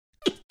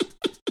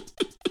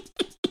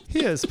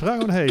Hier ist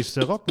Prang und Hayes,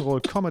 der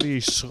Rock'n'Roll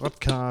Comedy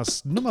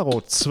Schrottcast Nummer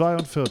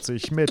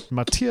 42 mit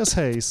Matthias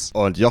Hayes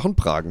und Jochen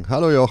Pragen.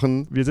 Hallo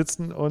Jochen. Wir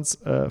sitzen uns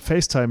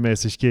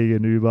FaceTime-mäßig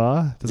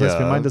gegenüber. Das heißt,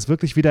 wir meinen das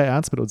wirklich wieder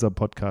ernst mit unserem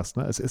Podcast.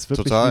 Ne? Es ist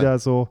wirklich wieder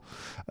so,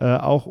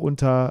 auch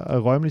unter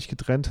räumlich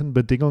getrennten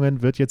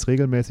Bedingungen wird jetzt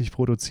regelmäßig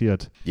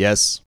produziert.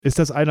 Yes. Ist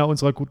das einer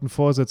unserer guten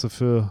Vorsätze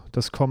für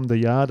das kommende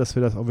Jahr, dass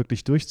wir das auch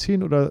wirklich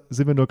durchziehen, oder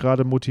sind wir nur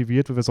gerade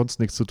motiviert, weil wir sonst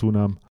nichts zu tun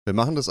haben? Wir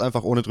machen das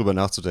einfach, ohne drüber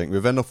nachzudenken.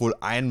 Wir werden doch wohl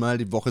einmal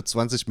die Woche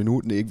 20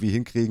 Minuten irgendwie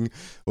hinkriegen,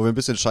 wo wir ein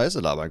bisschen Scheiße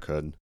labern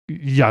können.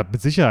 Ja,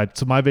 mit Sicherheit.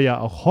 Zumal wir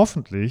ja auch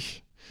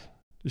hoffentlich,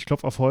 ich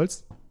klopfe auf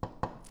Holz,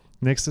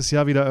 nächstes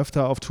Jahr wieder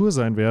öfter auf Tour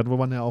sein werden, wo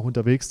man ja auch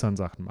unterwegs dann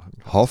Sachen machen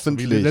kann.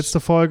 Hoffentlich. So wie die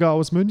letzte Folge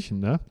aus München,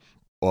 ne?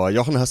 Oh,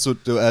 Jochen, du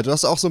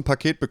hast auch so ein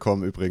Paket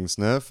bekommen übrigens,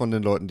 ne? Von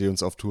den Leuten, die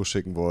uns auf Tour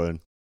schicken wollen.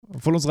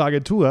 Von unserer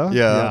Agentur?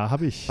 Ja,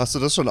 habe ich. Hast du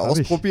das schon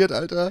ausprobiert,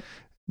 Alter?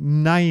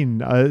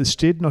 Nein, es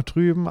steht noch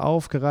drüben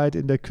aufgereiht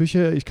in der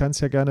Küche. Ich kann es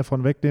ja gerne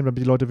von wegnehmen, damit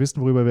die Leute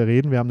wissen, worüber wir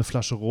reden. Wir haben eine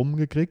Flasche Rum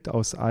gekriegt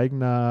aus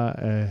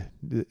eigenem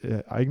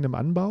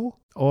Anbau.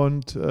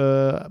 Und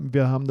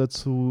wir haben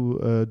dazu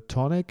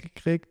Tonic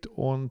gekriegt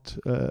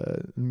und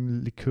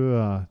ein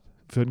Likör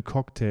für einen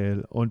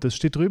Cocktail. Und das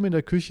steht drüben in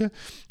der Küche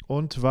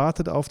und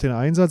wartet auf den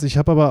Einsatz. Ich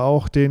habe aber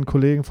auch den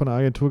Kollegen von der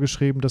Agentur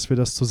geschrieben, dass wir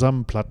das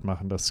zusammen platt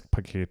machen, das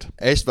Paket.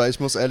 Echt? Weil ich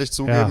muss ehrlich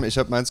zugeben, Ich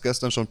habe meins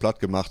gestern schon platt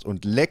gemacht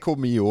und Lecco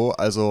Mio,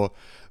 also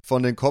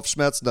von den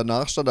Kopfschmerzen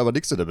danach stand aber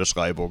nichts in der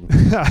Beschreibung.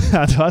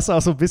 Du hast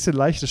auch so ein bisschen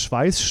leichte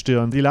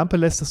Schweißstirn. Die Lampe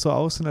lässt es so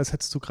aussehen, als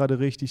hättest du gerade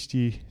richtig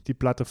die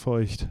Platte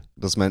feucht.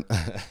 Das ist mein...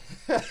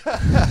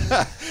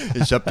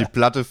 Ich habe die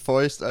Platte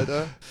feucht,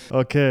 Alter.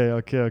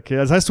 Okay.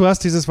 Das heißt, du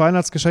hast dieses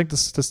Weihnachtsgeschenk,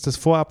 das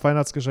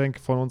Vorab-Weihnachtsgeschenk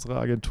von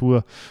unserer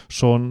Agentur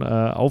schon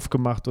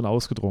aufgemacht und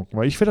ausgetrunken.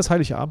 Weil ich werde das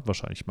Heiligabend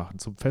wahrscheinlich machen.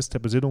 Zum Fest der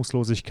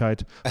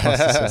Besinnungslosigkeit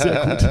passt es ja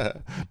sehr gut,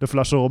 eine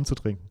Flasche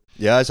rumzutrinken.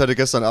 Ja, ich hatte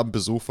gestern Abend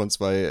Besuch von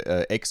zwei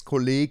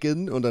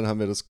Ex-Kollegen und dann haben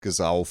wir das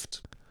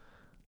gesauft.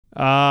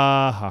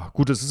 Aha,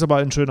 gut, das ist aber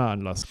ein schöner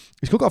Anlass.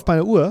 Ich gucke auf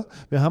meine Uhr.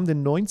 Wir haben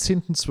den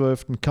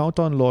 19.12.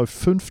 Countdown läuft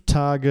 5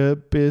 Tage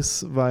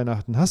bis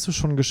Weihnachten. Hast du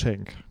schon ein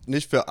Geschenk?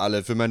 Nicht für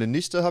alle. Für meine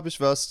Nichte habe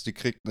ich was. Die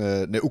kriegt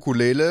eine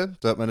Ukulele.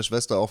 Da hat meine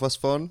Schwester auch was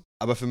von.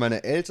 Aber für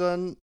meine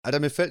Eltern, Alter,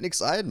 mir fällt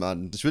nichts ein,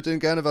 Mann. Ich würde ihnen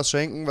gerne was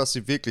schenken, was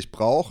sie wirklich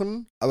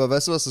brauchen. Aber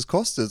weißt du, was das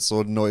kostet,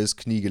 so ein neues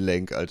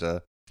Kniegelenk,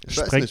 Alter?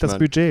 Sprengt das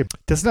Budget.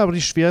 Das sind aber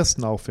die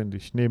schwersten auch, finde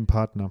ich, neben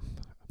Partner.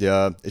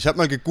 Ja, ich habe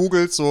mal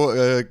gegoogelt, so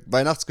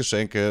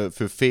Weihnachtsgeschenke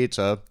für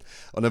Väter.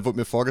 Und dann wurde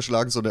mir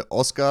vorgeschlagen, so eine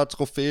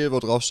Oscar-Trophäe, wo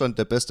drauf stand,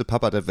 der beste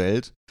Papa der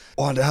Welt.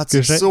 Oh, und der hat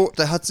sich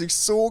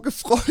so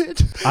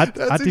gefreut.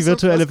 Hat die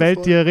virtuelle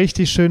Welt dir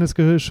richtig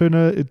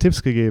schöne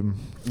Tipps gegeben?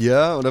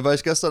 Ja, und da war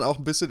ich gestern auch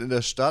ein bisschen in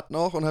der Stadt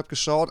noch und habe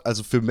geschaut.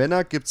 Also für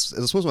Männer gibt's,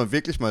 das muss man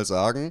wirklich mal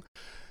sagen,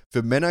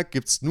 für Männer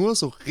gibt's nur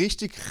so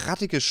richtig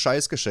rattige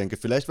Scheißgeschenke.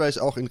 Vielleicht war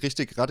ich auch in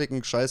richtig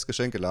rattigen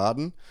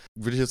Scheißgeschenkeladen.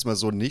 Würde ich jetzt mal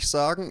so nicht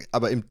sagen.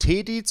 Aber im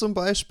Teddy zum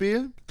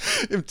Beispiel.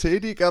 Im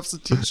Teddy gab's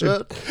ein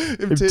T-Shirt.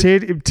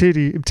 Im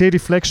Teddy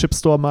Flagship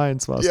Store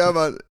Mainz war's. Ja,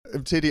 Mann,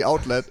 im Teddy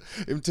Outlet.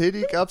 Im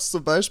Teddy gab's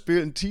zum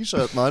Beispiel ein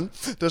T-Shirt, Mann.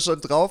 Da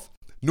stand drauf: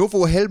 Nur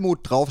wo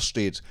Helmut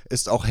draufsteht,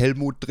 ist auch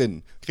Helmut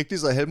drin. Kriegt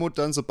dieser Helmut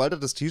dann, sobald er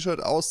das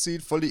T-Shirt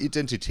auszieht, voll die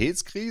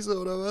Identitätskrise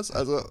oder was?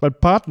 Also mein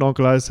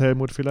Patenonkel heißt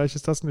Helmut, vielleicht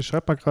ist das nicht.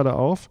 Schreib mal gerade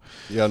auf.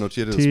 Ja,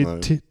 notiert das mal.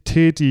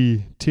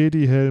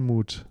 Teddy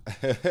Helmut.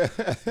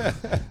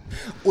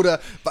 Oder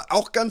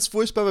auch ganz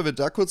furchtbar, wenn wir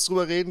da kurz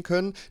drüber reden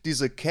können,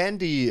 diese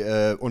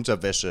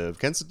Candy-Unterwäsche.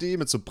 Kennst du die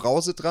mit so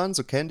Brause dran,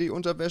 so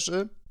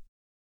Candy-Unterwäsche?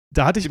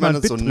 Da hatte ich mal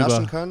ein Bit so drüber.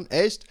 Naschen kann.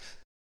 Echt?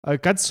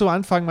 Ganz zu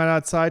Anfang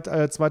meiner Zeit,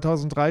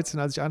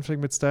 2013, als ich anfing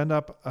mit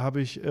Stand-Up, hatte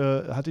ich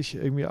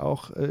irgendwie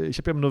auch, ich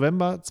habe ja im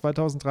November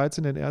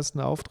 2013 den ersten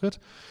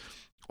Auftritt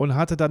und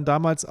hatte dann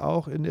damals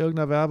auch in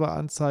irgendeiner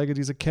Werbeanzeige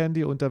diese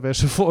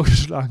Candy-Unterwäsche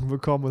vorgeschlagen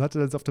bekommen und hatte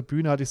das auf der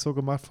Bühne, hatte ich so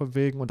gemacht von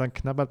wegen, und dann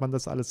knabbert man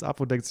das alles ab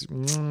und denkt sich,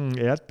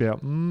 Erdbeer,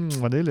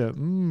 Vanille,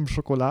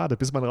 Schokolade,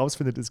 bis man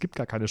rausfindet, es gibt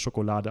gar keine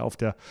Schokolade auf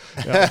der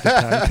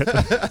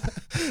Perlenkette.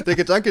 Der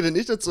Gedanke, den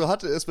ich dazu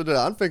hatte, ist, wenn du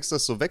da anfängst,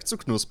 das so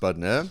wegzuknuspern,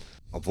 ne?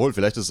 Obwohl,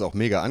 vielleicht ist es auch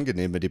mega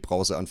angenehm, wenn die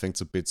Brause anfängt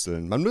zu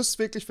bitzeln. Man müsste es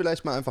wirklich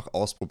vielleicht mal einfach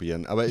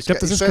ausprobieren. Aber ich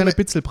glaube, das ist keine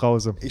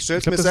Bitzelbrause. Ich stelle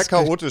es mir sehr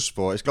chaotisch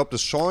vor. Ich glaube,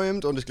 das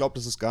schäumt und ich glaube,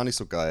 das ist gar nicht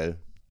so geil.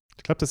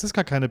 Ich glaube, das ist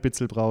gar keine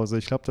Bitzelbrause.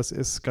 Ich glaube, das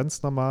ist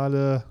ganz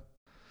normale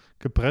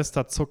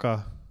gepresster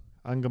Zucker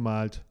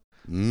angemalt.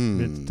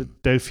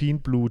 Mit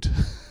Delfinblut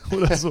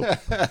oder so.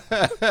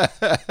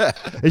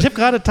 Ich habe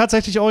gerade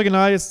tatsächlich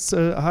original jetzt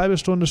halbe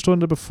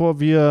Stunde, bevor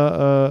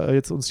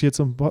wir uns hier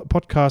zum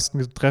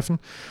Podcasten treffen,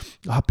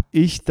 habe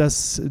ich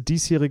das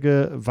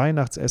diesjährige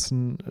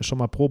Weihnachtsessen schon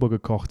mal Probe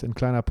gekocht in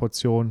kleiner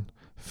Portion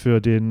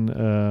für den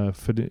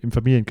im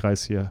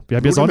Familienkreis hier. Wir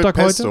haben hier Sonntag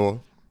mit heute. Pesto.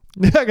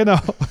 Ja, genau.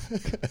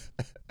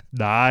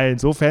 Nein,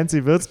 so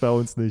fancy wird's bei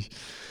uns nicht.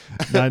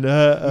 Nein,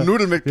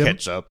 Nudeln mit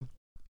Ketchup.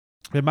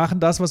 Wir machen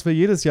das, was wir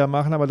jedes Jahr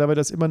machen, aber da wir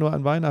das immer nur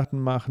an Weihnachten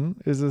machen,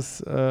 ist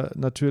es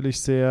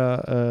natürlich sind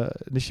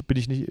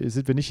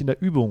wir nicht in der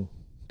Übung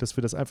dass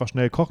wir das einfach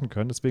schnell kochen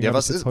können. Deswegen Ja, habe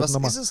ich jetzt heute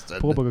nochmal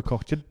Probe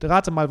gekocht.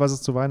 Rate mal, was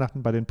es zu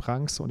Weihnachten bei den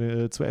Pranks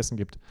zu essen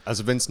gibt.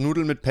 Also wenn es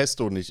Nudeln mit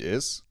Pesto nicht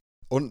ist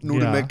und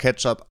Nudeln mit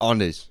Ketchup auch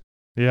nicht.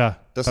 Ja,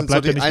 das da sind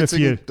bleibt so ja nicht mehr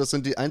viel. Das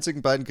sind die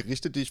einzigen beiden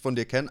Gerichte, die ich von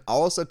dir kenne,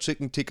 außer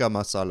Chicken Tikka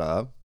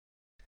Masala.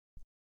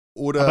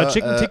 Oder aber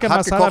Chicken Tikka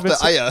Masala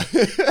hartgekochte Eier.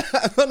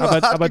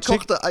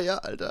 Hartgekochte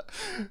Eier, Alter.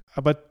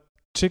 Aber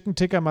Chicken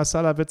Tikka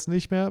Masala wird es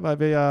nicht mehr, weil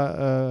wir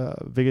ja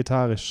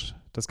vegetarisch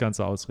das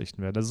Ganze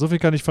ausrichten werden. Also so viel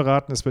kann ich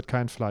verraten, es wird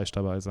kein Fleisch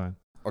dabei sein.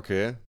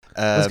 Okay.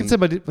 Was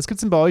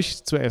gibt's denn bei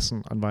euch zu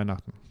essen an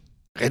Weihnachten?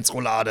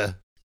 Rindsroulade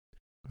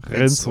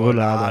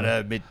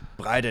mit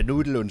breiter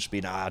Nudel und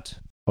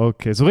Spinat.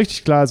 Okay, so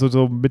richtig klar,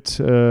 so mit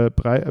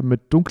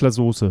dunkler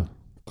Soße.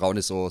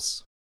 Braune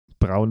Soße.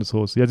 Braune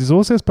Soße. Ja, die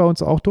Soße ist bei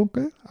uns auch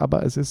dunkel,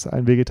 aber es ist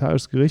ein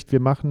vegetarisches Gericht. Wir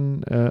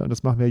machen, und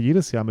das machen wir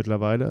jedes Jahr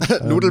mittlerweile.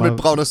 Nudeln mit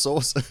brauner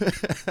Soße.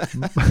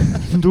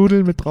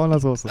 Nudeln mit brauner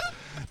Soße.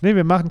 Nee,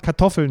 wir machen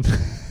Kartoffeln.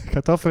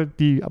 Kartoffeln,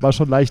 die aber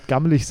schon leicht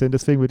gammelig sind,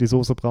 deswegen wird die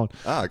Soße braun.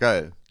 Ah,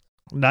 geil.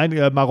 Nein,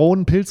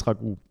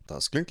 Maronen-Pilz-Ragout.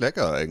 Das klingt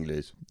lecker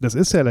eigentlich. Das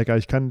ist sehr lecker.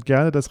 Ich kann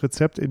gerne das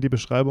Rezept in die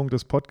Beschreibung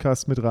des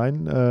Podcasts mit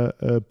rein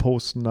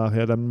posten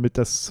nachher, damit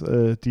das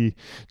die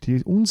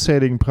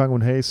unzähligen Prang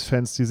und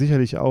Haze-Fans, die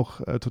sicherlich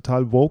auch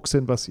total woke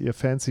sind, was ihr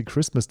fancy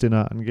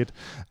Christmas-Dinner angeht,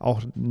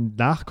 auch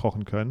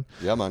nachkochen können.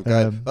 Ja, Mann,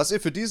 geil. Was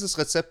ihr für dieses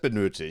Rezept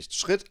benötigt: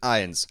 Schritt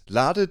 1,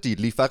 lade die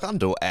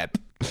Lieferando-App.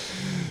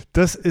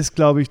 Das ist,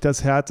 glaube ich,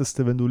 das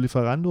Härteste, wenn du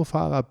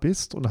Lieferando-Fahrer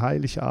bist und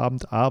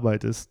Heiligabend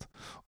arbeitest.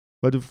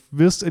 Weil du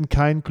wirst in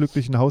keinen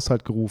glücklichen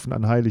Haushalt gerufen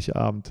an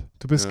Heiligabend.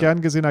 Du bist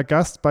gern gesehener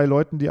Gast bei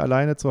Leuten, die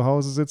alleine zu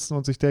Hause sitzen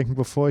und sich denken,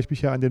 bevor ich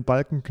mich hier an den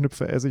Balken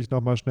knüpfe, esse ich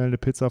nochmal schnell eine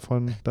Pizza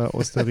von der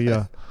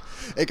Osteria.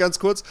 Ey, ganz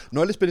kurz,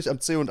 neulich bin ich am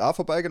C&A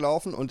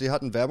vorbeigelaufen und die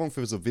hatten Werbung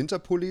für so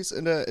Winterpullis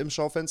im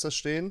Schaufenster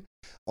stehen.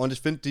 Und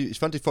ich fand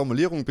die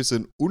Formulierung ein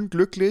bisschen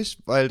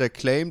unglücklich, weil der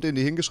Claim, den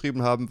die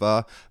hingeschrieben haben,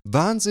 war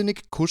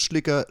wahnsinnig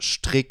kuscheliger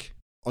Strick.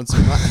 Und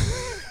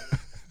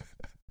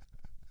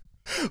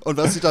und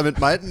was sie damit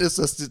meinten, ist,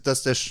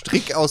 dass der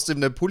Strick aus dem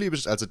Pulli,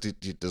 also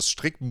das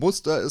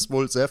Strickmuster ist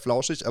wohl sehr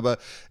flauschig, aber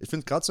ich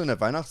finde gerade so in der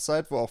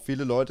Weihnachtszeit, wo auch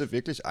viele Leute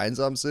wirklich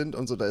einsam sind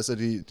und so, da ist ja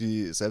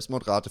die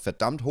Selbstmordrate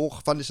verdammt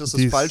hoch, fand ich das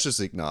falsche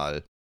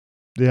Signal.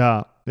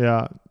 Ja,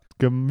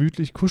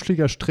 gemütlich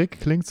kuscheliger Strick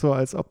klingt so,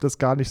 als ob das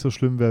gar nicht so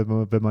schlimm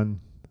wäre, wenn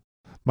man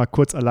mal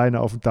kurz alleine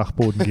auf den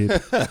Dachboden geht.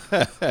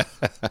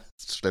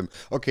 Stimmt.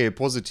 Okay,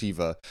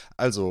 positiver.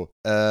 Also,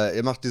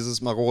 ihr macht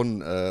dieses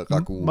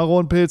Maronen-Ragout.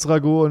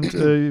 Maronen-Pilz-Ragout und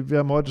wir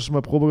haben heute schon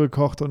mal Probe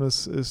gekocht und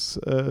es ist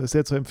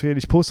sehr zu empfehlen.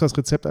 Ich poste das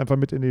Rezept einfach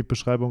mit in die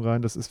Beschreibung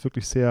rein. Das ist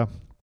wirklich sehr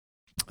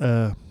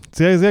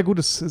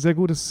gutes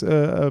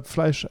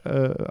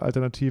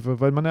Fleischalternative,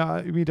 weil man ja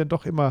irgendwie dann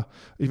doch immer,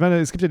 ich meine,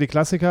 es gibt ja die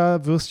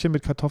Klassiker, Würstchen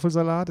mit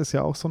Kartoffelsalat, ist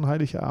ja auch so ein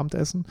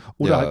Heiligabendessen.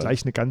 Oder halt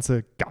gleich eine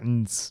ganze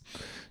Gans,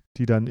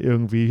 die dann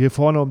irgendwie, hier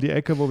vorne um die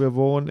Ecke, wo wir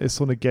wohnen, ist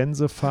so eine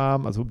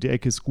Gänsefarm, also um die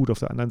Ecke ist gut, auf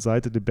der anderen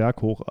Seite den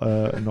Berg hoch,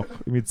 noch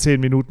irgendwie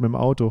 10 Minuten mit dem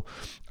Auto,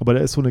 aber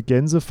da ist so eine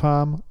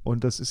Gänsefarm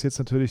und das ist jetzt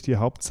natürlich die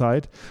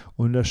Hauptzeit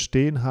und da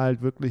stehen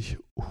halt wirklich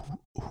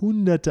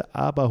hunderte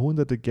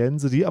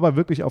Gänse, die aber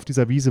wirklich auf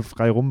dieser Wiese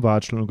frei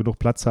rumwatscheln und genug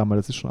Platz haben, weil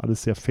das ist schon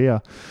alles sehr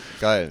fair.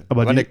 Geil.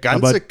 Aber eine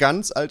ganze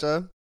Gans,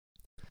 Alter.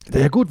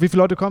 Ja gut, wie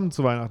viele Leute kommen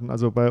zu Weihnachten?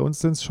 Also bei uns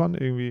sind es schon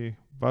irgendwie,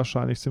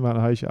 wahrscheinlich sind wir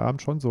an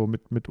Heiligabend schon so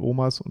mit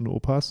Omas und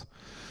Opas.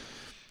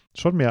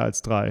 Schon mehr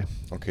als 3.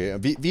 Okay,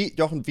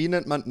 Jochen, wie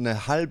nennt man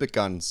eine halbe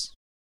Gans?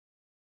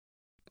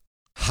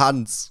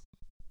 Hans.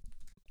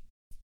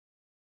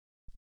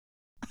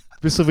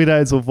 Bist du wieder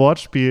in so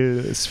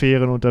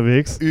Wortspielsphären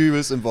unterwegs?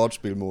 Übelst im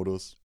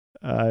Wortspielmodus.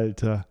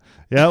 Alter.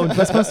 Ja, und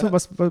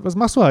was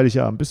machst du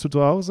Heiligabend? Bist du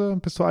zu Hause?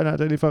 Bist du einer,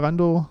 der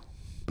Lieferando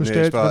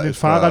bestellt und den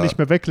Fahrer nicht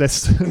mehr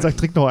weglässt und sagt,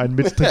 trink noch einen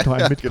mit,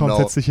 genau. Komm,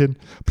 setz dich hin,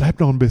 bleib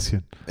noch ein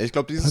bisschen. Ich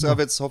glaube, dieses Jahr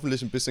wird es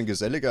hoffentlich ein bisschen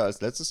geselliger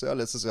als letztes Jahr.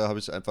 Letztes Jahr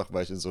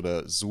war ich in so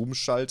einer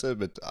Zoom-Schalte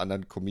mit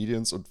anderen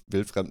Comedians und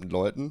wildfremden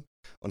Leuten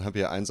und habe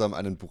hier einsam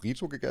einen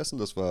Burrito gegessen.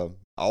 Das war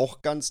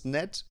auch ganz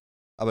nett.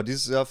 Aber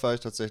dieses Jahr fahre ich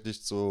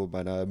tatsächlich zu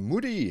meiner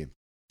Mutti.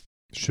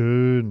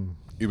 Schön.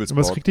 Übelst. Und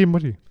was kriegt die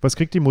Mutti? Was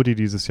kriegt die Mutti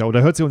dieses Jahr?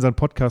 Oder hört sie unseren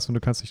Podcast und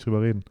du kannst nicht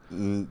drüber reden?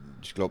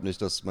 Ich glaube nicht,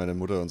 dass meine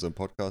Mutter unseren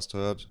Podcast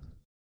hört.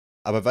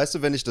 Aber weißt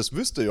du, wenn ich das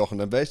wüsste, Jochen,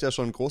 dann wäre ich ja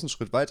schon einen großen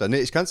Schritt weiter. Nee,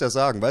 ich kann es ja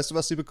sagen. Weißt du,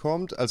 was sie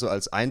bekommt? Also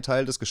als ein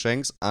Teil des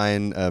Geschenks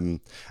ein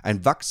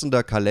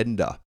wachsender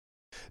Kalender.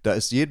 Da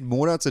ist jeden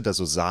Monat sind da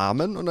so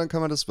Samen und dann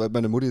kann man das, weil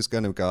meine Mutti ist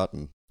gerne im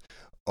Garten.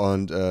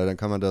 Und dann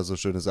kann man da so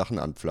schöne Sachen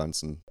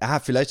anpflanzen.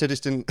 Vielleicht hätte ich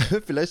den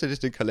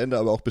Kalender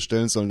aber auch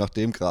bestellen sollen,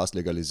 nachdem Gras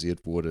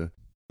legalisiert wurde.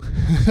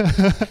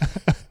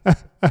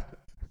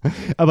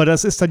 Aber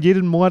das ist dann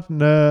jeden Monat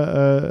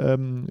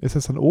ist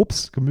das dann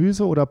Obst,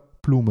 Gemüse oder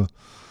Blume?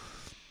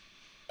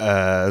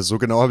 So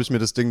genau habe ich mir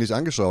das Ding nicht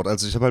angeschaut.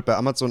 Also ich habe halt bei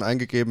Amazon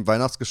eingegeben,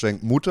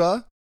 Weihnachtsgeschenk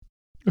Mutter.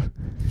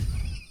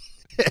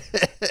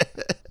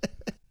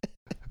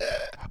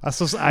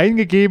 Hast du es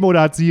eingegeben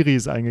oder hat Siri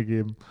es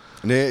eingegeben?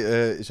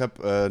 Nee, ich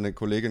habe eine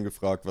Kollegin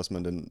gefragt, was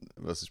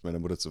ich meiner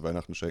Mutter zu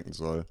Weihnachten schenken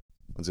soll.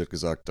 Und sie hat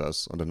gesagt,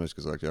 das. Und dann habe ich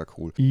gesagt, ja,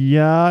 cool.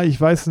 Ja, ich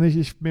weiß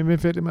nicht, mir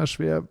fällt immer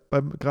schwer,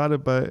 gerade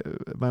bei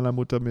meiner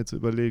Mutter mir zu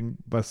überlegen,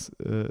 was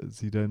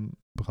sie denn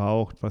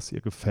braucht, was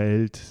ihr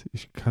gefällt.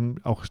 Ich kann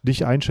auch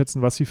nicht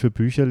einschätzen, was sie für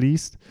Bücher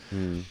liest.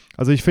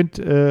 Also ich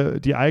finde,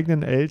 die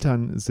eigenen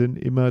Eltern sind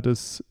immer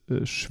das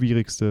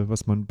Schwierigste,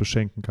 was man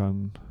beschenken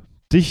kann.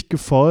 Dicht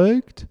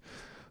gefolgt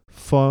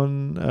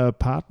von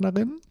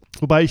Partnerin.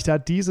 Wobei ich da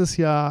dieses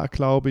Jahr,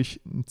 glaube ich,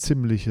 ein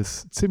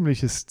ziemliches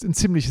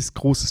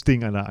großes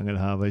Ding an der Angel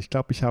habe. Ich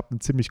glaube, ich habe ein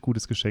ziemlich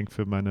gutes Geschenk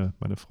für meine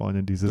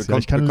Freundin dieses Jahr.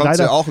 Ich kann bekommt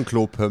leider sie auch einen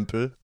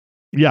Klopömpel?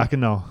 Ja,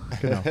 genau.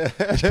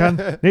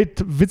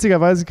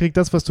 Witzigerweise kriegt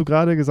das, was du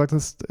gerade gesagt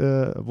hast,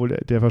 wohl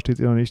der versteht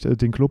es noch nicht,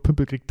 den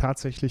Klopümpel kriegt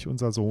tatsächlich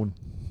unser Sohn.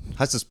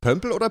 Heißt es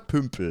Pömpel oder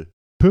Pümpel?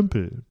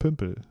 Pümpel.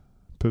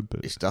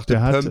 Ich dachte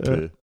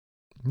Pömpel.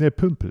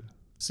 Pümpel.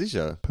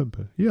 Sicher?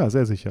 Pümpel. Ja,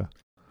 sehr sicher.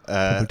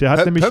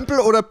 Pömpel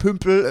oder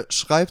Pümpel,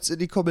 schreibt's in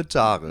die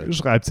Kommentare.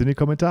 Schreibt's in die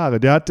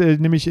Kommentare. Der hat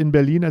nämlich in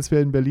Berlin, als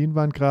wir in Berlin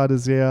waren, gerade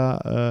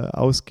sehr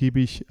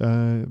ausgiebig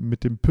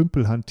mit dem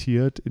Pümpel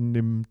hantiert in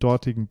dem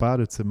dortigen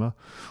Badezimmer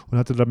und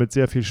hatte damit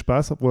sehr viel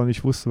Spaß, obwohl er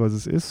nicht wusste, was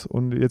es ist.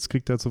 Und jetzt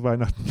kriegt er zu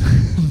Weihnachten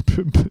einen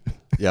Pümpel.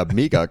 Ja,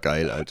 mega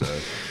geil, Alter.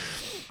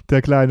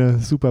 Der kleine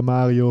Super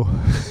Mario.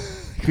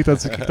 Kriegt dann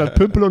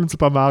Pümpel und ein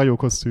Super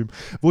Mario-Kostüm.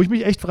 Wo ich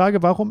mich echt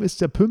frage, warum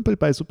ist der Pümpel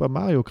bei Super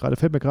Mario gerade,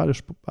 fällt mir gerade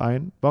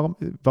ein,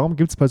 warum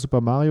gibt es bei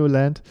Super Mario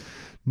Land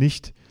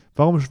nicht,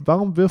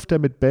 warum wirft er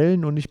mit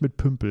Bällen und nicht mit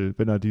Pümpel,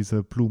 wenn er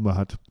diese Blume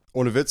hat?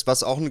 Ohne Witz,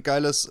 was auch ein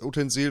geiles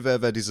Utensil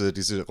wäre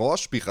diese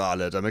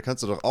Rohrspirale. Damit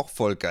kannst du doch auch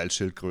voll geil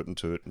Schildkröten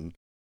töten.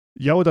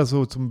 Ja, oder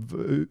so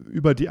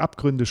über die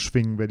Abgründe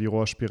schwingen wäre die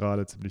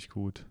Rohrspirale ziemlich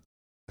gut.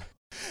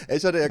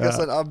 Ich hatte ja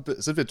gestern Abend,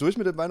 sind wir durch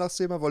mit dem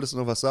Weihnachtsthema? Wolltest du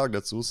noch was sagen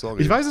dazu?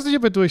 Sorry. Ich weiß jetzt nicht,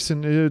 ob wir durch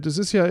sind. Das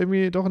ist ja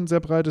irgendwie doch ein sehr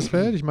breites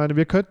Feld. Ich meine,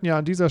 wir könnten ja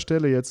an dieser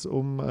Stelle jetzt ich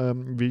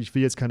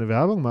will jetzt keine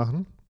Werbung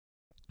machen,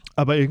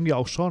 aber irgendwie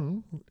auch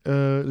schon.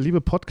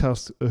 Liebe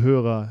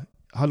Podcast-Hörer,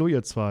 hallo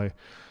ihr zwei.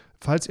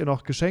 Falls ihr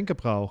noch Geschenke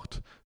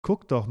braucht,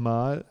 guckt doch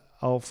mal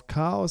auf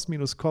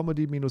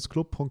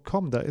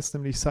chaos-comedy-club.com. Da ist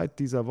nämlich seit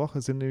dieser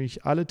Woche sind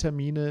nämlich alle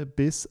Termine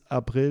bis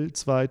April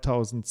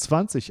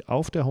 2020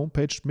 auf der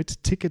Homepage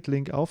mit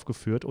Ticketlink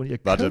aufgeführt. Und ihr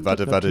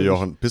Warte,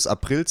 Jochen. Bis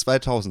April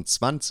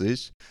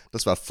 2020?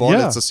 Das war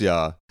vorletztes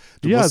Jahr.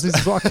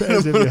 So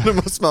aktuell sind wir. Du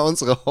musst mal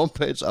unsere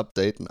Homepage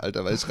updaten,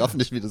 Alter, weil ich raff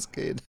nicht, wie das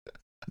geht.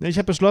 Ich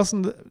habe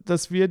beschlossen,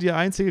 dass wir die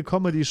einzige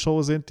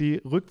Comedy-Show sind, die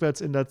rückwärts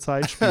in der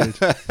Zeit spielt.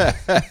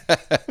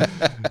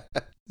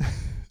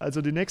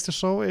 Also die nächste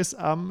Show ist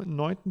am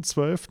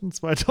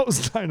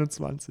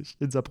 9.12.2021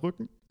 in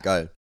Saarbrücken.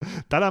 Geil.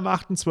 Dann am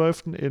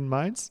 8.12. in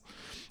Mainz.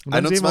 Und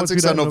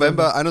 21.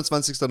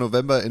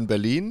 November in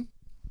Berlin.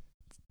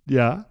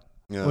 Ja.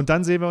 Und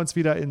dann sehen wir uns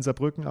wieder in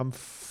Saarbrücken am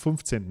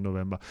 15.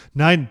 November.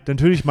 Nein,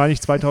 natürlich meine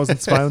ich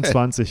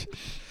 2022.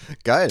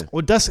 Geil.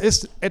 Und das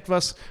ist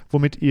etwas,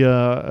 womit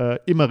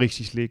ihr immer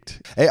richtig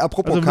liegt. Ey,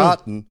 apropos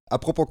Karten, ja.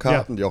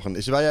 Jochen.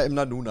 Ich war ja im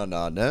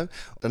Nanunana, ne?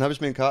 Dann habe ich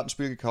mir ein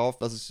Kartenspiel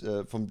gekauft, was ich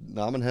vom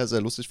Namen her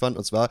sehr lustig fand.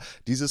 Und zwar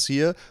dieses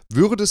hier,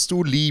 Würdest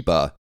du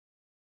lieber?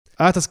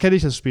 Ach, das kenne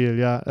ich, das Spiel,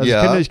 ja. Also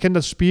ja. Ich kenne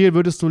das Spiel.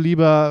 Würdest du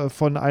lieber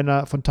von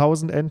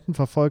 1000 Enten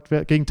verfolgt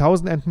werden, gegen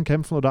 1000 Enten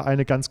kämpfen oder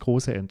eine ganz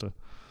große Ente?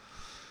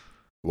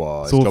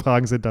 Wow,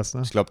 Fragen sind das,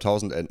 ne? Ich glaube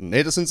 1000 Enten.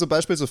 Nee, das sind zum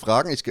Beispiel so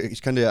Fragen. Ich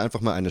kann dir ja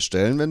einfach mal eine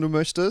stellen, wenn du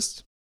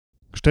möchtest.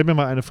 Stell mir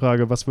mal eine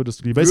Frage, was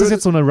würdest du lieber? Wird das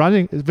jetzt so eine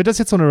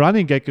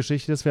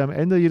Running-Gag-Geschichte, dass wir am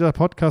Ende jeder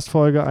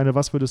Podcast-Folge eine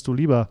Was würdest du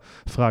lieber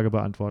Frage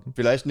beantworten?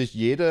 Vielleicht nicht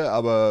jede,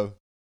 aber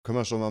können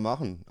wir schon mal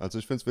machen. Also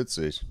ich find's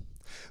witzig.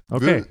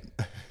 Okay.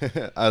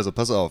 Also,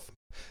 pass auf.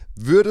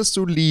 Würdest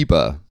du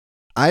lieber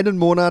einen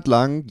Monat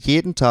lang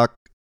jeden Tag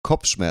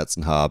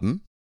Kopfschmerzen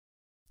haben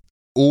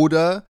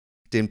oder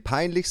den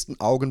peinlichsten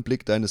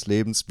Augenblick deines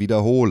Lebens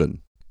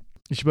wiederholen?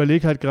 Ich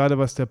überlege halt gerade,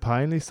 was der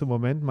peinlichste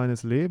Moment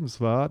meines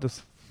Lebens war.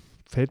 Das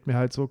fällt mir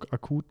halt so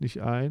akut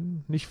nicht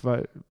ein.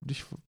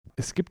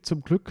 Es gibt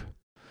zum Glück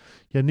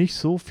ja nicht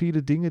so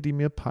viele Dinge, die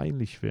mir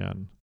peinlich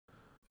wären.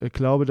 Ich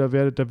glaube, da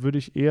würde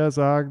ich eher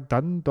sagen,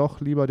 dann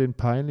doch lieber den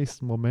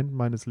peinlichsten Moment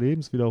meines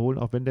Lebens wiederholen,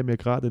 auch wenn der mir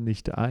gerade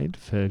nicht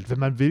einfällt. Wenn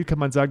man will, kann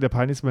man sagen, der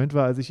peinlichste Moment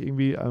war, als ich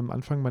irgendwie am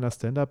Anfang meiner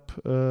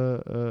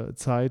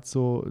Stand-up-Zeit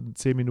so einen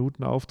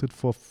 10-Minuten-Auftritt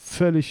vor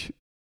völlig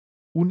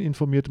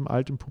uninformiertem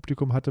altem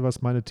Publikum hatte,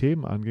 was meine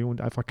Themen anging und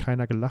einfach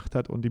keiner gelacht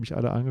hat und die mich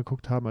alle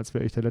angeguckt haben, als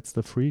wäre ich der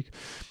letzte Freak.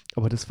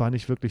 Aber das war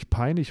nicht wirklich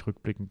peinlich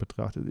rückblickend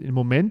betrachtet. Im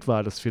Moment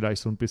war das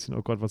vielleicht so ein bisschen,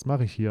 oh Gott, was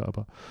mache ich hier?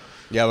 Aber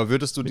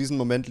würdest du diesen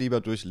Moment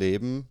lieber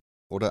durchleben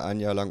oder ein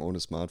Jahr lang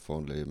ohne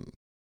Smartphone leben?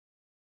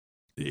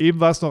 Eben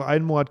war es noch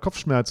einen Monat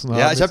Kopfschmerzen haben.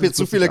 Ja, ich habe jetzt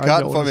zu viele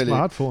Karten vor mir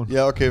liegen.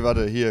 Ja, okay,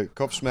 warte, hier,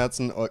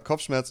 Kopfschmerzen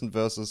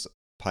versus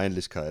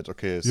Peinlichkeit,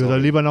 okay. Ja,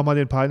 dann lieber nochmal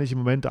den peinlichen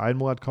Moment. Einen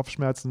Monat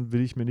Kopfschmerzen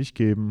will ich mir nicht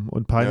geben.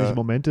 Und peinliche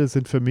Momente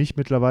sind für mich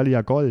mittlerweile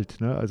ja Gold.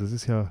 Ne? Also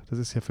es wäre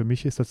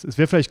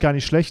vielleicht gar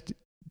nicht schlecht,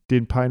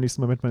 den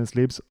peinlichsten Moment meines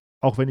Lebens,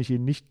 auch wenn ich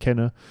ihn nicht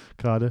kenne,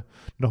 gerade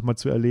nochmal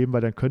zu erleben, weil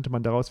dann könnte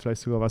man daraus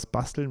vielleicht sogar was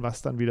basteln,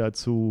 was dann wieder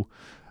zu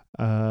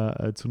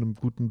einem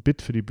guten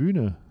Bit für die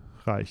Bühne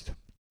reicht.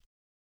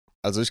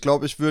 Also ich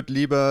glaube, ich würde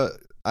lieber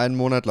einen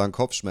Monat lang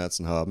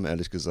Kopfschmerzen haben,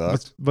 ehrlich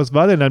gesagt. Was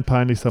war denn dein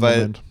peinlichster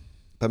Moment?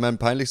 Bei meinem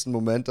peinlichsten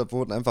Moment, da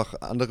wurden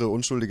einfach andere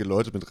unschuldige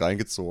Leute mit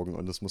reingezogen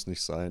und das muss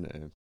nicht sein,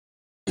 ey.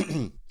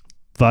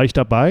 War ich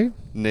dabei?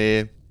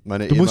 Nee,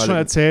 meine Du musst schon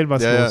erzählen,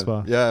 was los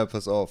war. Ja,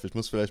 pass auf, ich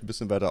muss vielleicht ein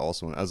bisschen weiter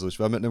ausholen. Also ich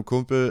war mit einem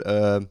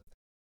Kumpel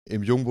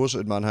im Jungbusch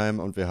in Mannheim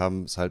und wir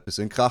haben es halt ein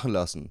bisschen krachen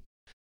lassen.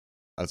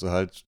 Also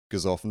halt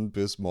gesoffen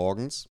bis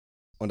morgens.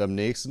 Und am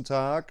nächsten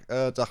Tag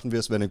dachten wir,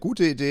 es wäre eine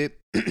gute Idee,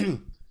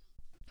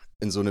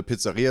 in so eine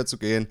Pizzeria zu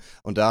gehen.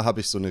 Und da habe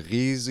ich so eine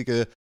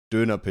riesige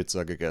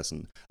Dönerpizza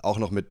gegessen. Auch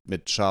noch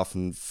mit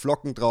scharfen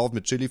Flocken drauf,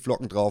 mit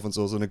Chili-Flocken drauf und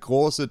so. So eine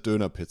große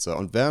Dönerpizza.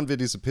 Und während wir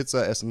diese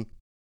Pizza essen,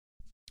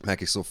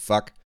 merke ich so,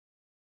 fuck,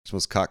 ich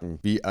muss kacken,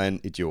 wie ein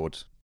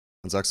Idiot.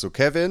 Und sagst so,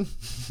 Kevin,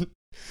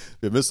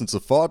 wir müssen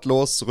sofort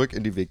los, zurück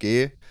in die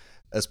WG.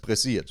 Es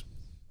pressiert.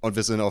 Und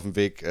wir sind auf dem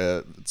Weg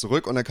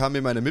zurück und dann kamen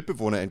mir meine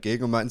Mitbewohner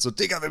entgegen und meinten so,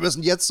 Digga, wir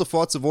müssen jetzt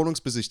sofort zur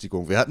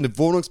Wohnungsbesichtigung. Wir hatten eine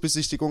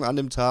Wohnungsbesichtigung an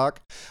dem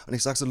Tag und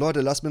ich sag so,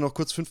 Leute, lasst mir noch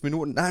kurz 5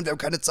 Minuten. Nein, wir haben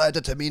keine Zeit,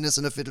 der Termin ist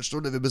in einer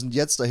Viertelstunde, wir müssen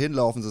jetzt dahin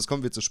laufen, sonst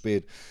kommen wir zu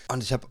spät.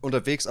 Und ich habe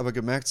unterwegs aber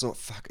gemerkt so,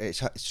 fuck, ey,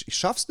 ich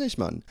schaff's nicht,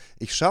 Mann.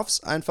 Ich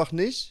schaff's einfach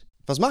nicht.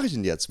 Was mache ich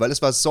denn jetzt? Weil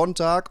es war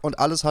Sonntag und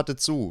alles hatte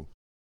zu.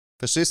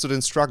 Verstehst du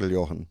den Struggle,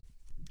 Jochen?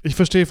 Ich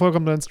verstehe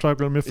vollkommen deinen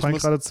Struggle. Mir fallen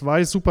gerade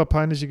 2 super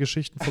peinliche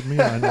Geschichten von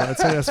mir ein.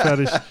 Erzähl erst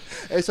fertig.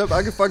 Ich habe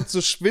angefangen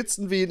zu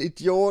schwitzen wie ein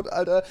Idiot,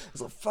 Alter.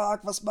 So,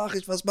 fuck, was mache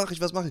ich?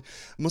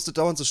 Musste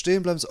dauernd so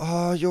stehen bleiben. So,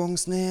 oh,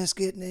 Jungs, nee, es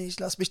geht nicht.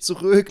 Lass mich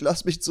zurück.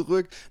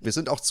 Wir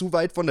sind auch zu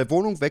weit von der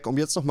Wohnung weg, um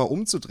jetzt nochmal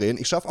umzudrehen.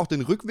 Ich schaffe auch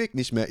den Rückweg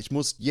nicht mehr. Ich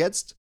muss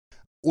jetzt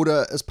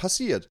oder es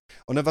passiert.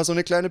 Und dann war so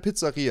eine kleine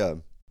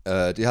Pizzeria.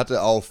 Die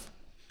hatte auf.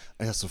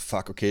 Ich dachte so,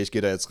 fuck, okay, ich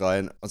gehe da jetzt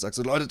rein und sag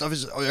so, Leute, darf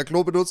ich euer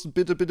Klo benutzen?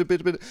 Bitte, bitte,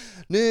 bitte, bitte.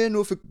 Nee,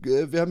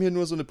 wir haben hier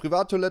nur so eine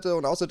Privattoilette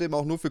und außerdem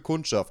auch nur für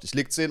Kundschaft. Ich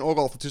leg 10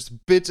 Euro auf den Tisch.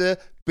 Bitte,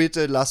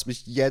 bitte, lass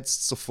mich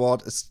jetzt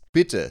sofort.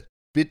 Bitte,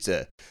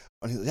 bitte.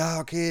 Und ich so, ja,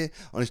 okay.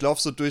 Und ich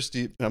laufe so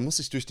da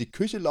musste ich durch die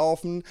Küche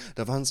laufen.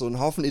 Da waren so ein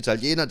Haufen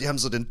Italiener, die haben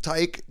so den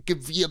Teig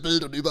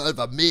gewirbelt und überall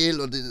war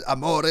Mehl und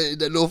Amore in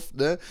der Luft,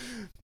 ne?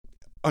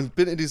 Und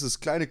bin in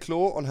dieses kleine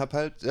Klo und hab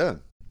halt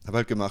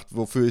gemacht,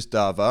 wofür ich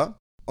da war.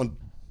 Und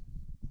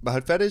war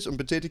halt fertig und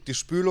betätigt die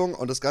Spülung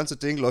und das ganze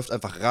Ding läuft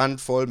einfach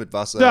randvoll mit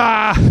Wasser.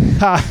 Ja,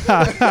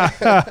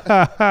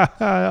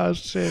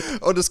 shit.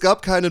 Und es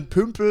gab keinen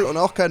Pümpel und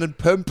auch keinen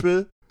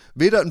Pömpel.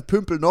 Weder ein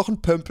Pümpel noch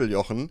ein Pömpel,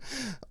 Jochen.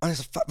 Und ich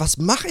so, was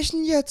mache ich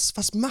denn jetzt?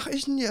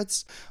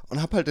 Und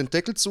hab halt den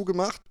Deckel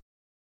zugemacht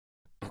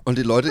und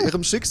die Leute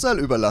ihrem Schicksal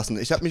überlassen.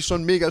 Ich habe mich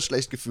schon mega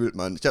schlecht gefühlt,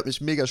 Mann. Und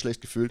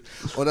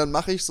dann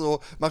mache ich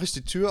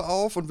die Tür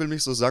auf und will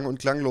mich so sang- und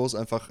klanglos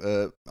einfach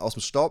aus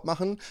dem Staub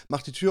machen.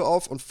 Mach die Tür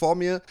auf und vor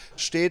mir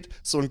steht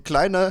so ein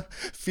kleiner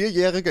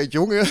 4-jähriger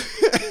Junge.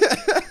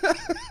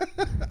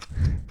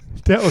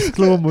 Der aufs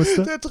Klo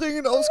musste. Der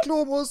dringend aufs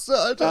Klo musste,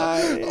 Alter.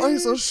 Und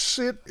ich so,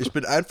 shit. Ich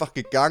bin einfach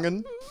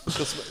gegangen.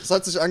 Das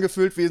hat sich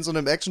angefühlt wie in so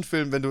einem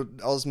Actionfilm, wenn du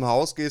aus dem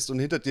Haus gehst und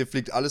hinter dir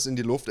fliegt alles in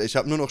die Luft. Ich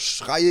habe nur noch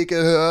Schreie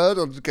gehört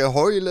und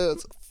Geheule.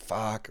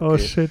 Fuck, okay. Oh,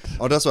 shit.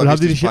 Und das war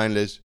richtig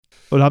peinlich.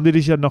 Und haben die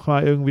dich ja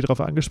nochmal irgendwie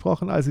drauf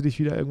angesprochen, als sie dich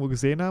wieder irgendwo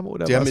gesehen haben?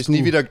 Oder die haben mich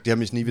nie wieder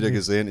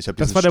gesehen. Ich habe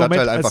diesen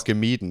Stadtteil einfach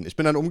gemieden. Ich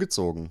bin dann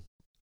umgezogen.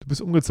 Du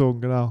bist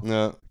umgezogen, genau.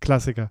 Ja.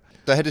 Klassiker.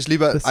 Da hätte ich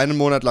lieber einen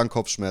Monat lang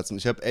Kopfschmerzen.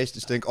 Ich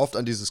denke oft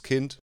an dieses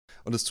Kind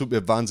und es tut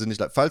mir wahnsinnig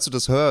leid. Falls du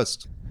das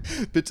hörst,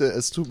 bitte,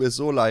 es tut mir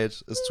so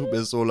leid.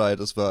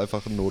 Es war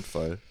einfach ein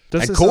Notfall.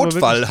 Ein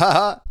Kotfall,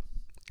 haha.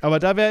 Aber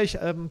da wäre ich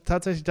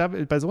tatsächlich,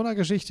 bei so einer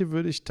Geschichte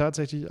würde ich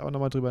tatsächlich auch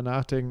nochmal drüber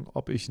nachdenken,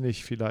 ob ich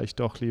nicht vielleicht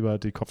doch lieber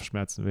die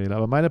Kopfschmerzen wähle.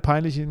 Aber meine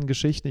peinlichen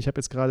Geschichten, ich habe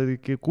jetzt gerade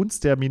die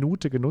Gunst der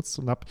Minute genutzt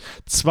und habe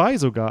 2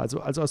 sogar, also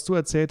als du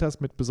erzählt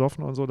hast mit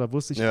besoffen und so, da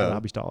wusste ich, da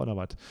habe ich da auch noch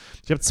was.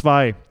 Ich habe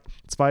 2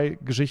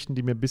 Geschichten,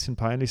 die mir ein bisschen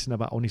peinlich sind,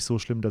 aber auch nicht so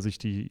schlimm, dass ich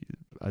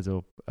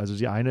also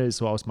die eine ist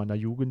so aus meiner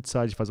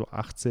Jugendzeit, ich war so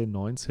 18,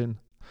 19,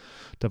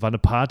 da war eine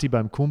Party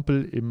beim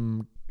Kumpel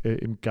im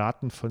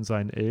Garten von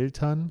seinen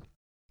Eltern.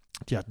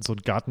 Die hatten so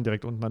einen Garten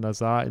direkt unten an der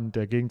Saar in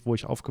der Gegend, wo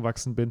ich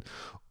aufgewachsen bin.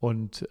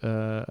 Und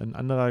ein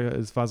anderer,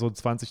 es war so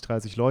 20,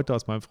 30 Leute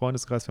aus meinem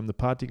Freundeskreis, wir haben eine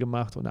Party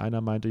gemacht und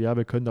einer meinte, ja,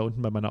 wir können da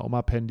unten bei meiner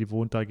Oma pennen, die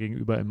wohnt da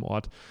gegenüber im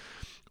Ort.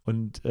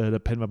 Und da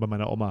pennen wir bei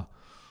meiner Oma.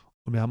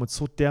 Und wir haben uns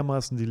so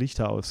dermaßen die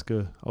Lichter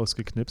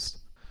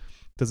ausgeknipst,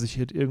 dass ich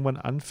halt irgendwann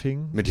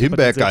anfing. Mit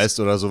Himbeergeist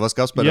oder so, was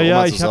gab's bei der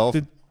Oma zu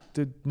saufen?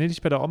 Nee,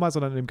 nicht bei der Oma,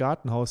 sondern im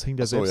Gartenhaus hing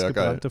der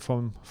selbstgebrannte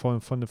von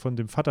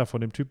dem Vater, von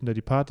dem Typen, der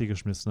die Party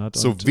geschmissen hat.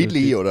 So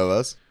Willi oder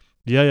was?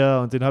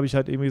 Ja, und den habe ich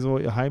halt irgendwie so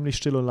heimlich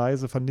still und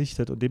leise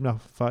vernichtet und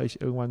demnach war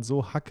ich irgendwann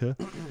so hacke,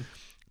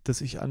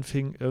 dass ich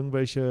anfing,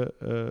 irgendwelche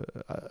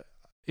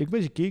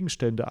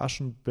Gegenstände,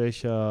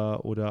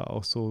 Aschenbecher oder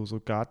auch so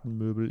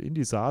Gartenmöbel in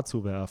die Saar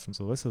zu werfen.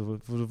 So, weißt du,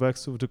 wo du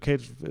merkst, okay,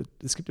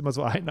 es gibt immer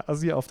so einen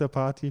Assi auf der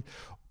Party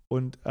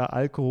und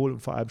Alkohol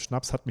und vor allem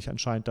Schnaps hat mich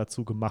anscheinend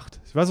dazu gemacht.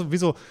 Ich weiß so,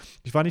 wieso,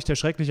 ich war nicht der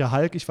schreckliche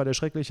Hulk, ich war der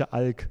schreckliche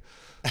Alk.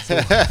 So.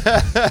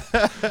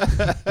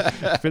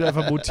 Ich bin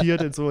einfach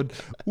mutiert in so einen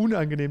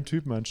unangenehmen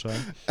Typen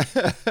anscheinend.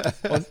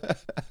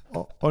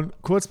 Und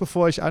kurz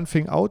bevor ich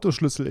anfing,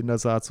 Autoschlüssel in der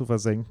Saar zu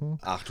versenken,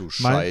 ach du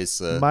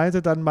Scheiße.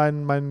 Meinte dann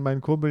mein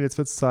Kumpel, jetzt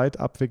wird's Zeit,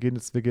 wir gehen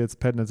jetzt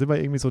pennen. Dann sind wir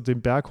irgendwie so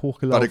den Berg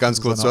hochgelaufen. Warte ganz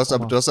kurz, du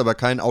hast aber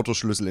keinen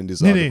Autoschlüssel in die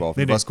Saar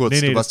geworfen.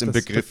 Du warst im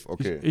Begriff,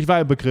 okay. Ich war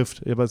im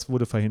Begriff, aber es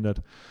wurde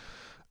verhindert.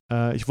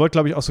 Ich wollte,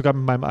 glaube ich, auch sogar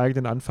mit meinem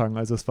eigenen anfangen.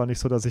 Also es war nicht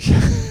so, dass ich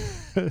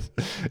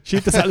ich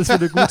hielt das alles für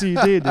eine gute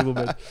Idee in dem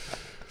Moment.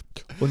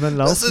 Und dann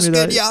laufen wir das ist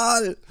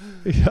genial!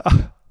 Ja.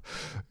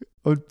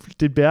 Und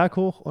den Berg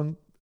hoch und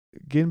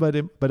gehen bei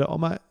der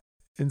Oma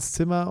ins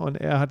Zimmer und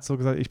er hat so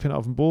gesagt, ich bin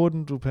auf dem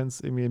Boden, du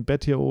pennst irgendwie im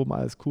Bett hier oben,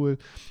 alles cool.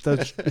 Da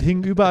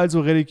hingen überall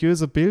so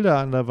religiöse Bilder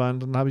an der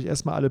Wand und dann habe ich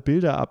erstmal alle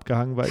Bilder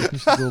abgehangen, weil ich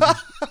nicht so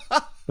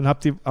und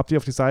hab die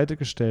auf die Seite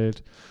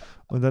gestellt.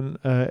 Und dann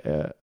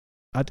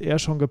hat er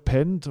schon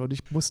gepennt und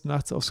ich musste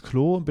nachts aufs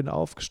Klo und bin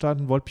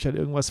aufgestanden, wollte mich an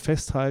irgendwas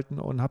festhalten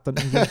und habe dann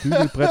irgendwie ein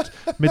Bügelbrett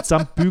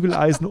mitsamt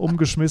Bügeleisen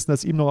umgeschmissen,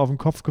 das ihm noch auf den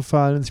Kopf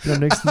gefallen ist. Ich bin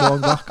am nächsten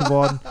Morgen wach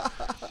geworden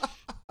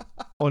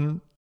und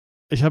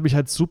ich habe mich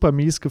halt super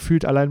mies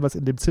gefühlt, allein was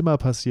in dem Zimmer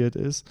passiert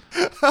ist.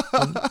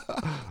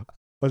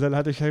 Und dann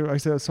hatte ich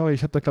gesagt, sorry,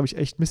 ich habe da, glaube ich,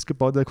 echt Mist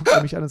gebaut. Und dann guckt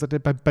er mich an und sagt,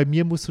 bei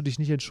mir musst du dich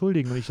nicht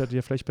entschuldigen. Und ich dachte,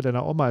 ja, vielleicht bei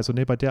deiner Oma. Also,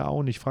 nee, bei der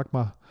auch nicht. Frag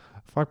mal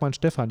einen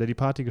Stefan, der die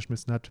Party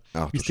geschmissen hat,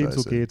 wie es dem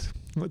so geht.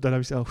 Und dann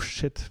habe ich gesagt, oh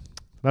shit.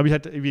 Dann habe ich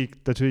halt irgendwie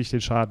natürlich den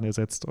Schaden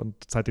ersetzt und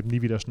seitdem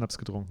nie wieder Schnaps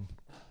getrunken.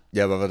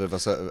 Ja, aber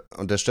warte,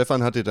 und der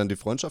Stefan hat dir dann die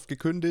Freundschaft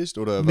gekündigt?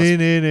 Oder was?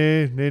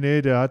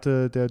 Nee,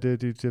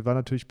 der war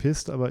natürlich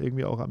pisst, aber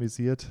irgendwie auch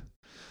amüsiert.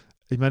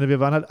 Ich meine, wir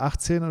waren halt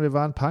 18 und wir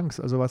waren Punks.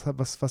 Also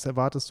was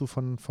erwartest du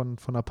von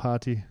einer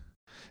Party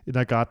in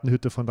der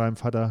Gartenhütte von deinem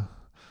Vater?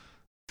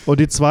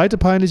 Und die zweite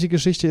peinliche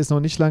Geschichte ist noch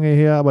nicht lange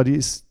her, aber die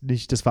ist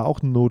nicht, das war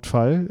auch ein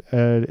Notfall,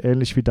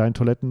 ähnlich wie dein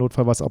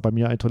Toilettennotfall, war es auch bei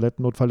mir ein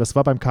Toilettennotfall. Das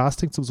war beim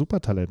Casting zum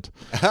Supertalent.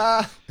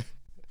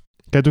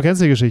 Du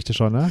kennst die Geschichte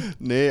schon, ne?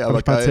 Nee, Hab aber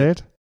ich mal geil.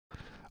 erzählt?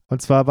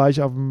 Und zwar war ich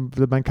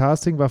mein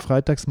Casting war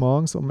freitags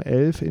morgens um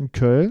 11 in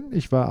Köln.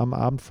 Ich war am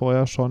Abend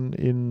vorher schon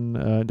in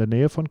der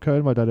Nähe von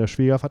Köln, weil da der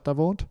Schwiegervater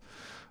wohnt.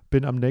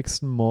 Bin am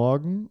nächsten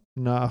Morgen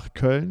nach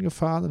Köln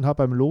gefahren und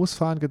habe beim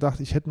Losfahren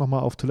gedacht, ich hätte noch mal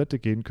auf Toilette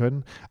gehen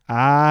können.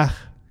 Ach,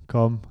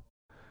 komm,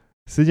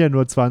 es sind ja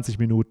nur 20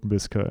 Minuten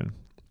bis Köln.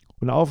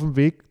 Und auf dem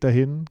Weg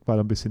dahin war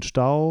da ein bisschen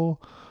Stau,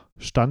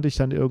 stand ich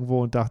dann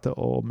irgendwo und dachte,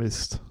 oh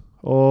Mist,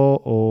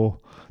 oh,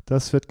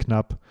 das wird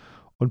knapp.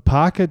 Und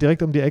parke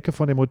direkt um die Ecke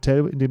von dem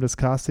Hotel, in dem das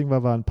Casting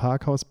war ein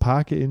Parkhaus,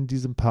 parke in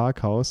diesem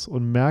Parkhaus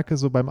und merke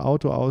so beim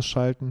Auto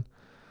ausschalten,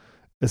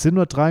 es sind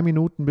nur 3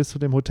 Minuten bis zu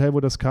dem Hotel, wo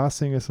das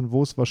Casting ist und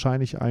wo es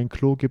wahrscheinlich ein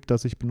Klo gibt,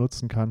 das ich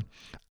benutzen kann.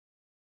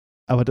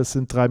 Aber das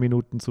sind 3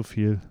 Minuten zu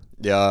viel.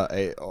 Ja,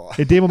 ey. Oh.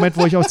 In dem Moment,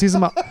 wo ich aus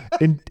diesem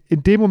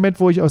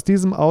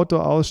Auto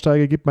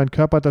aussteige, gibt mein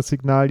Körper das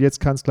Signal, jetzt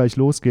kann es gleich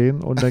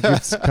losgehen. Und dann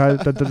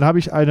habe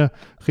ich eine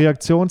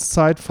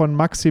Reaktionszeit von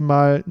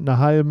maximal einer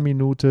halben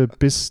Minute,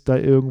 bis da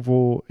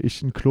irgendwo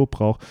ich ein Klo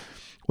brauche.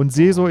 Und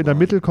sehe so in der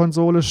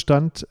Mittelkonsole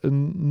stand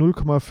ein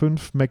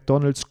 0,5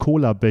 McDonald's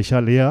Cola-Becher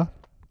leer.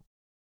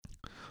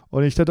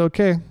 Und ich dachte,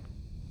 okay,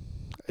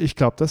 ich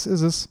glaube, das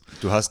ist es.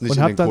 Du hast nicht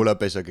in den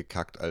Cola-Becher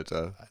gekackt,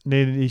 Alter.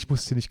 Nee, ich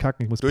musste nicht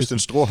kacken. Ich muss durch pissen. Den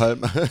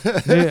Strohhalm?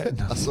 Nee,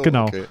 ach so,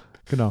 genau. Okay.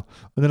 Genau.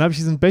 Und dann habe ich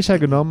diesen Becher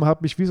genommen,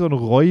 habe mich wie so ein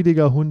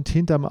räudiger Hund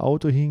hinterm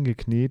Auto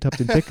hingekniet, habe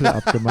den Deckel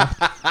abgemacht,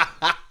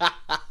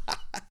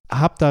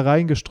 habe da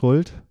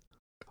reingestrollt.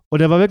 Und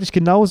er war wirklich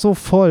genauso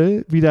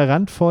voll, wie der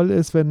Rand voll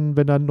ist, wenn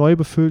er neu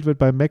befüllt wird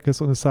bei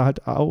Mc's. Und es sah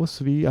halt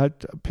aus, wie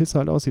halt Pisse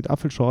halt aussieht.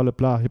 Apfelschorle,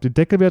 bla. Ich habe den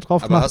Deckel wieder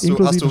drauf Aber gemacht, hast du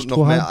inklusive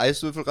noch mehr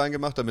Eiswürfel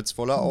reingemacht, damit es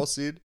voller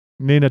aussieht?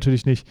 Nee,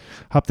 natürlich nicht.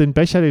 Hab den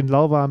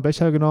lauwarmen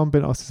Becher genommen,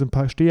 bin aus diesem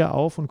stehe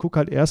auf und gucke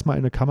halt erstmal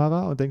in eine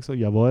Kamera und denk so,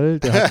 jawohl,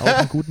 der hat auch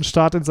einen guten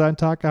Start in seinen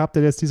Tag gehabt,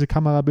 der jetzt diese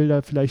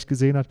Kamerabilder vielleicht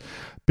gesehen hat.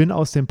 Bin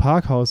aus dem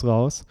Parkhaus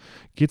raus,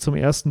 gehe zum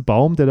ersten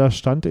Baum, der da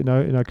stand in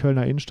der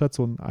Kölner Innenstadt,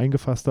 so ein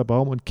eingefasster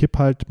Baum und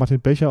mach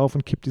den Becher auf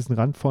und kipp diesen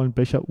randvollen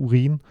Becher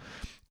Urin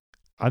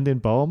an den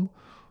Baum,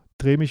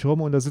 drehe mich rum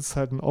und da sitzt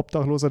halt ein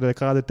Obdachloser, der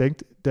gerade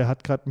denkt, der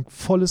hat gerade ein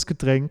volles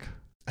Getränk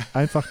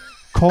einfach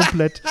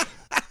komplett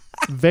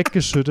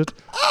weggeschüttet.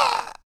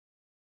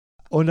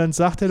 Und dann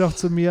sagt er doch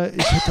zu mir,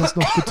 ich hätte das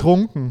noch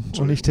getrunken.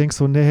 Und ich denke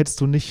so, nee, hättest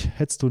du nicht.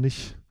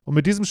 Und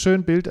mit diesem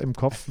schönen Bild im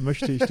Kopf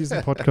möchte ich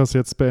diesen Podcast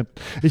jetzt beenden.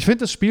 Ich finde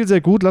das Spiel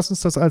sehr gut. Lass uns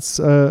das als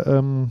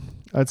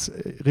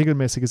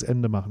regelmäßiges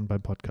Ende machen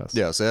beim Podcast.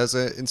 Ja, sehr,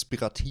 sehr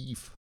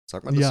inspirativ.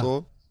 Sagt man das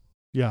so?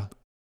 Ja.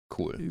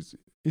 Cool.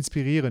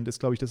 Inspirierend ist,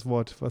 glaube ich, das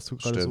Wort, was du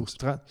gerade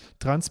suchst.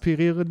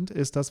 Transpirierend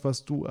ist das,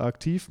 was du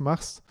aktiv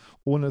machst,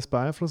 ohne es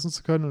beeinflussen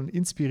zu können. Und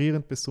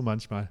inspirierend bist du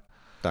manchmal.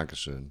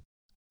 Dankeschön.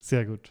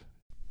 Sehr gut.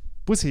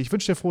 Bussi, ich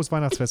wünsche dir frohes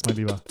Weihnachtsfest, mein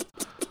Lieber.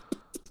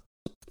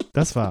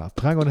 Das war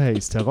Prang und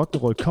Hayes, der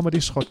Rock'n'Roll Comedy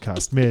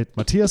Schrottcast mit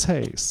Matthias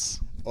Hayes.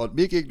 Und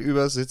mir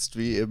gegenüber sitzt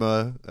wie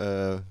immer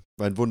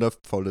Mein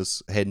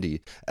wundervolles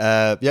Handy.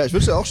 Ja, ich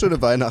wünsche dir auch schöne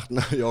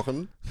Weihnachten,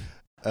 Jochen.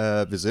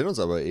 Wir sehen uns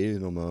aber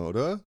nochmal,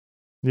 oder?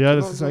 Ja,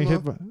 das ist eigentlich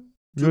etwa.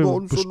 Sehen wir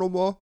uns schon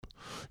nochmal?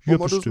 Ja,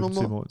 bestimmt sehen wir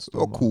uns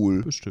nochmal. Ja,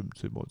 cool. Bestimmt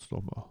sehen wir uns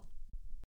nochmal.